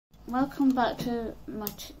Welcome back to my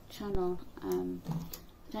channel.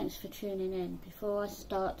 Thanks for tuning in. Before I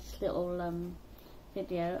start this little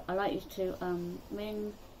video, I'd like you to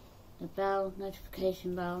ring the bell,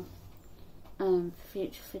 notification bell, for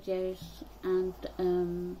future videos, and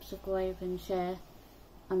subscribe and share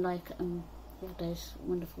and like all those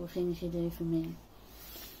wonderful things you do for me.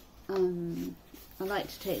 I'd like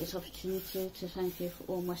to take this opportunity to thank you for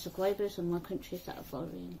all my subscribers and my countries that are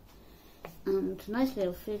following. Tonight's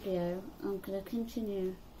little video, I'm going to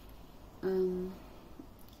continue. Hope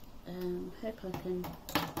I can.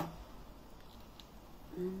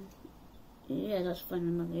 Yeah, that's fine.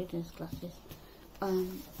 I'm not reading his glasses.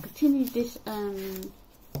 Continue this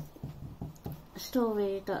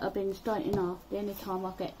story that I've been starting off. The only time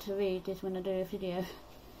I get to read is when I do a video.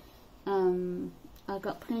 I've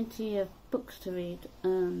got plenty of books to read,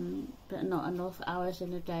 but not enough hours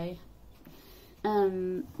in a day. So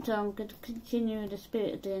I'm going to continue The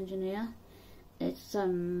Spirit of the Engineer. It's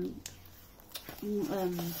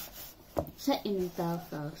set in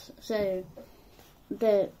Belfast. So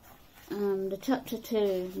the chapter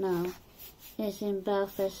 2 now is in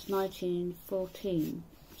Belfast 1914.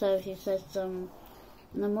 So he says, the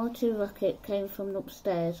mortar rocket came from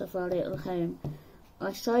upstairs of our little home.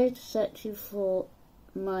 I started searching for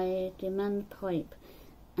my demand pipe.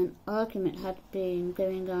 An argument had been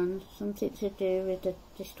going on, something to do with the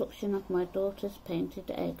destruction of my daughter's painted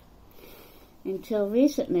egg. Until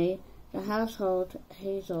recently, the household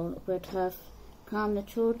Hazel would have calmed the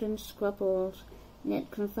children's squabbles, yet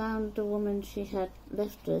confound the woman she had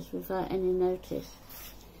left us without any notice.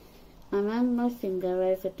 I ran my finger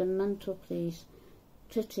over the mantelpiece,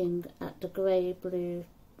 tutting at the grey-blue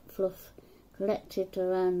fluff collected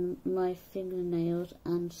around my fingernails,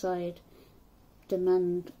 and sighed,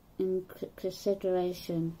 demand in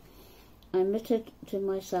consideration. I muttered to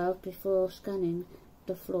myself before scanning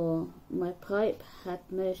the floor. My pipe had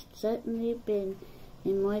most certainly been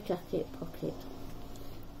in my jacket pocket.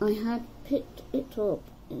 I had picked it up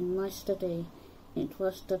in my study. It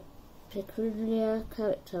was the peculiar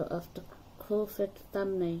character of the Crawford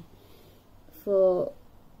family for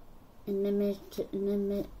animated,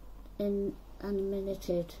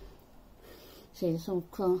 see some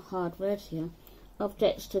hard words here,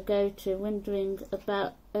 objects to go to wandering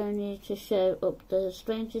about only to show up the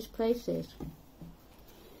strangest places.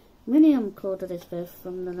 William, called Elizabeth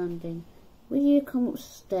from the landing. Will you come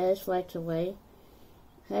upstairs right away?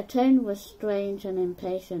 Her tone was strange and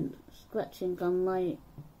impatient, scratching on my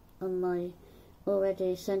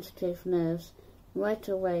already sensitive nerves. Right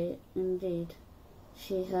away, indeed.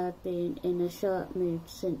 She had been in a sharp mood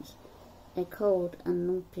since a cold and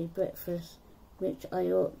lumpy breakfast, which I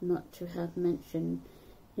ought not to have mentioned,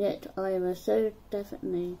 yet I was so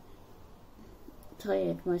definitely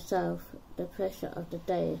tired myself, the pressure of the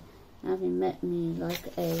day having met me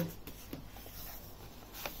like a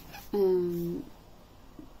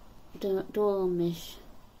dormish,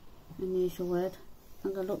 unusual word,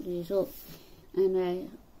 I'm going to look these up, and a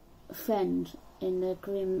friend in the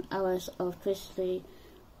grim hours of drizzly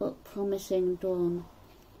promising dawn.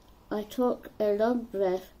 I took a long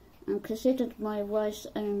breath and considered my wife's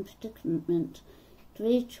own predicament.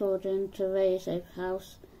 3 children to raise, a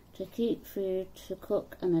house to keep, food to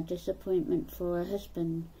cook, and a disappointment for her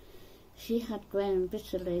husband. She had grown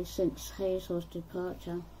bitterly since Hazel's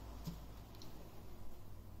departure.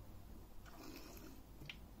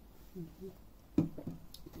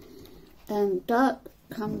 Dark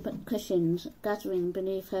cushions gathering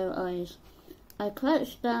beneath her eyes. I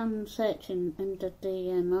crouched down, searching under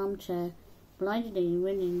the armchair, blindly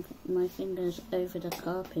running my fingers over the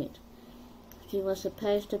carpet. She was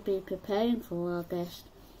supposed to be preparing for our guest,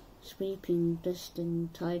 sweeping, dusting,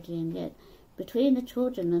 tidying, yet between the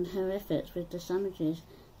children and her efforts with the sandwiches,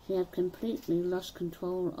 she had completely lost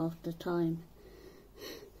control of the time.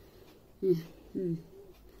 I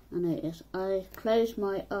noticed. I closed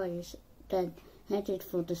my eyes, then headed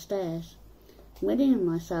for the stairs, willing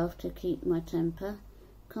myself to keep my temper.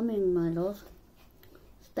 Coming, my love.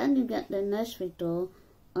 Standing at the nursery door,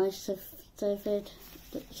 I surveyed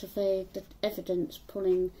the evidence,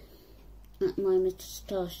 pulling at my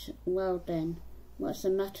moustache. Well then, what's the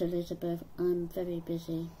matter, Elizabeth? I'm very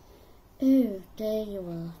busy. Oh, there you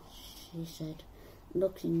are, she said,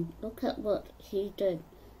 looking. Look at what he did.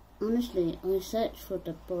 Honestly, I searched for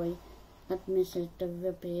the boy, admitted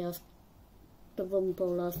the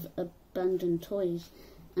rumble of abandoned toys,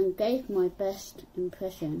 and gave my best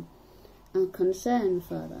impression. I'm concerned,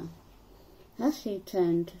 Father. Has he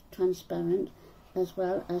turned transparent as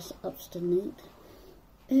well as obstinate?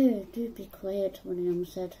 Oh, do be quiet, William,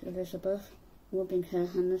 said Elizabeth, rubbing her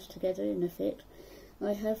hands together in a fit.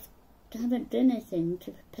 I have haven't done anything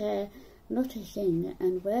to prepare, not a thing,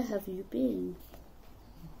 and where have you been?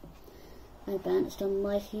 I bounced on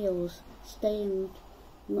my heels, stained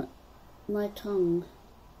my tongue.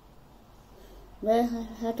 Where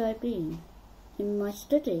had I been? In my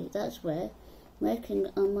study, that's where, working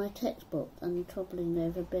on my textbook and troubling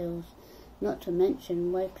over bills, not to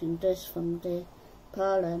mention wiping dust from the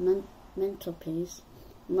parlour mantelpiece.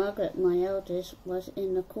 Margaret, my eldest, was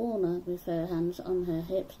in the corner with her hands on her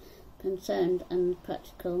hips, concerned and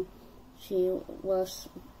practical. She was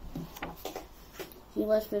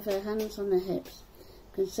with her hands on her hips,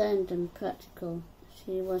 concerned and practical.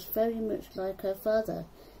 She was very much like her father,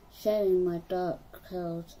 sharing my dark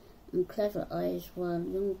curls and clever eyes, while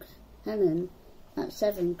young Helen, at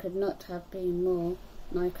 7, could not have been more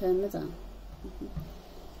like her mother.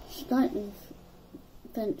 Slightly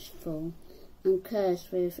vengeful and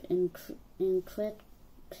cursed with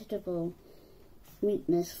incredible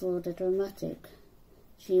weakness for the dramatic.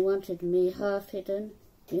 She wanted me half hidden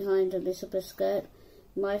behind Elizabeth's skirt.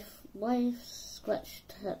 My wife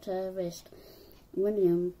scratched at her wrist.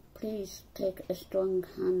 William, please take a strong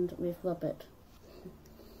hand with Robert.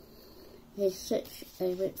 He's such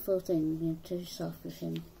a witful thing, you're too soft with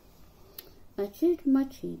him. I chewed my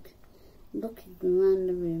cheek, looking around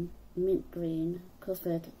the room, mint green,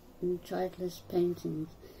 covered in childless paintings,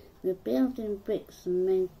 with building bricks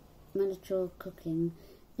and miniature cooking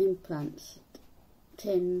implants,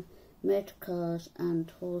 tin, motor cars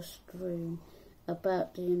and horse strewn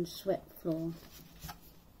about the unswept floor.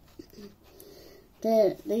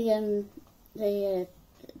 The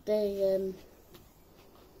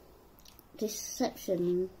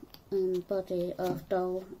deception and body of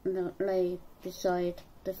doll lay beside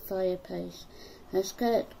the fireplace. Her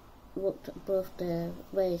skirt walked above the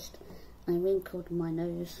waist. I wrinkled my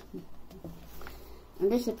nose.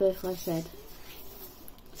 Elizabeth, I said.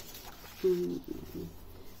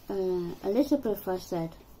 Elizabeth, I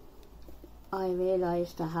said. I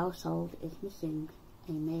realised the household is missing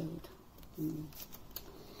a maid.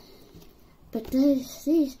 But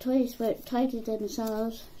these toys won't tidy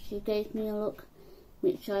themselves. She gave me a look,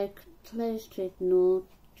 which I closed to ignore,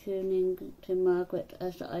 tuning to Margaret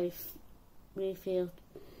as I refilled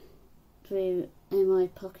through in my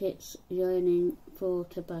pockets, yearning for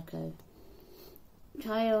tobacco.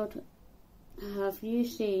 Child, have you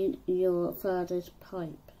seen your father's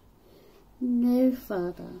pipe? No,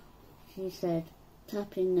 father, she said,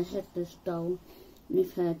 tapping the headless doll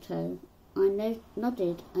with her toe. I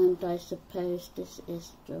nodded, and I suppose this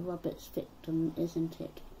is the Robert's victim, isn't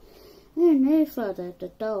it? Oh, no, father, the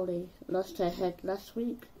dolly lost her head last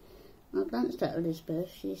week. I glanced at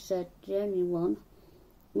Elizabeth. She said, the only one.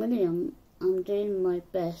 William, I'm doing my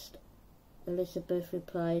best, Elizabeth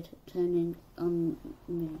replied, turning on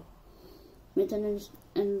me, with an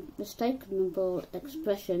unmistakable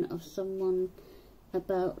expression of someone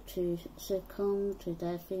about to succumb to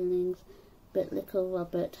their feelings. But little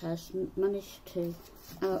Robert has managed to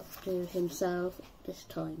outdo himself this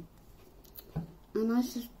time. And I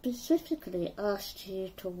specifically asked you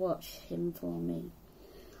to watch him for me.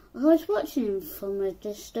 I was watching him from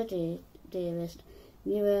a study, dearest.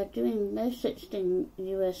 You were doing no such thing.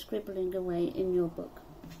 You were scribbling away in your book.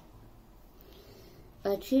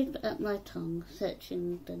 I chewed at my tongue,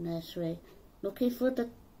 searching the nursery, looking for the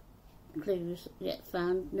clues, yet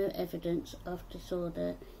found no evidence of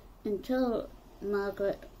disorder, until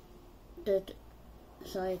Margaret did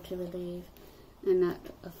sigh to relieve an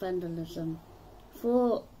act of vandalism.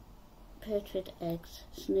 4 putrid eggs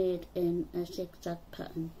sneered in a zigzag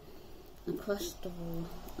pattern across the wall.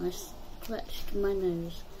 I scratched my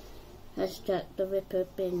nose. Has Jack the Ripper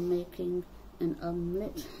been making an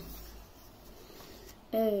omelette?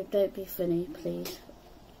 Oh, don't be funny, please,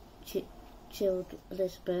 chilled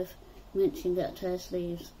Elizabeth, wrenching at her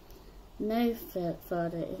sleeves. No,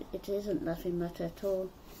 father, it isn't laughing matter at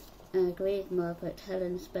all. Agreed Margaret.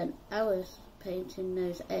 Helen spent hours painting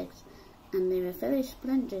those eggs, and they were very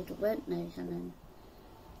splendid, weren't they, Helen?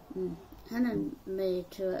 Helen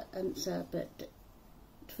made to answer, but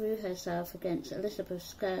threw herself against Elizabeth's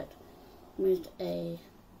skirt with a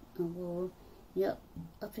wall. The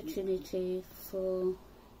opportunity for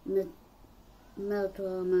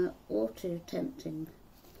melodrama all too tempting.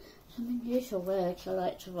 Some unusual words, I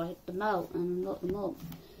like to write them out and lock them up.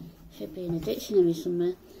 Should be in a dictionary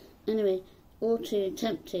somewhere. Anyway, all too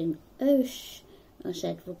tempting. Oh, shh, I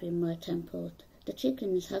said, rubbing my temple. The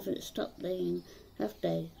chickens haven't stopped laying, have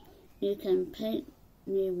they? You can paint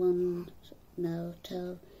new ones now.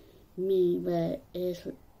 Tell me where is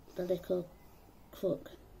the little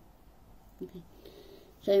crook. Okay.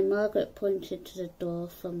 So Margaret pointed to the door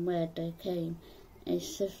from where they came. a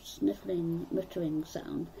sniffling, muttering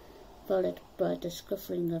sound, followed by the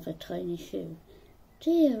scuffling of a tiny shoe.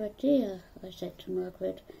 "Dear, oh dear," I said to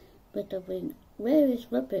Margaret, with a wink. "Where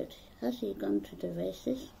is Robert? Has he gone to the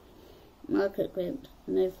races?" Margaret grinned.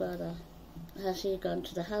 "No, father. Has he gone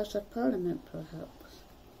to the House of Parliament, perhaps?"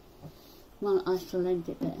 Well, I shall end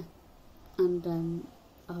it there, and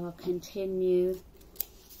I will continue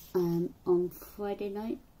on Friday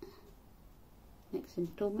night, next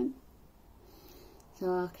instalment.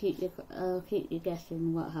 So I'll keep you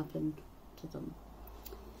guessing what happened to them.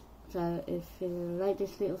 So if you like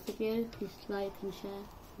this little video, please like and share.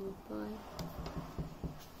 And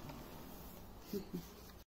bye.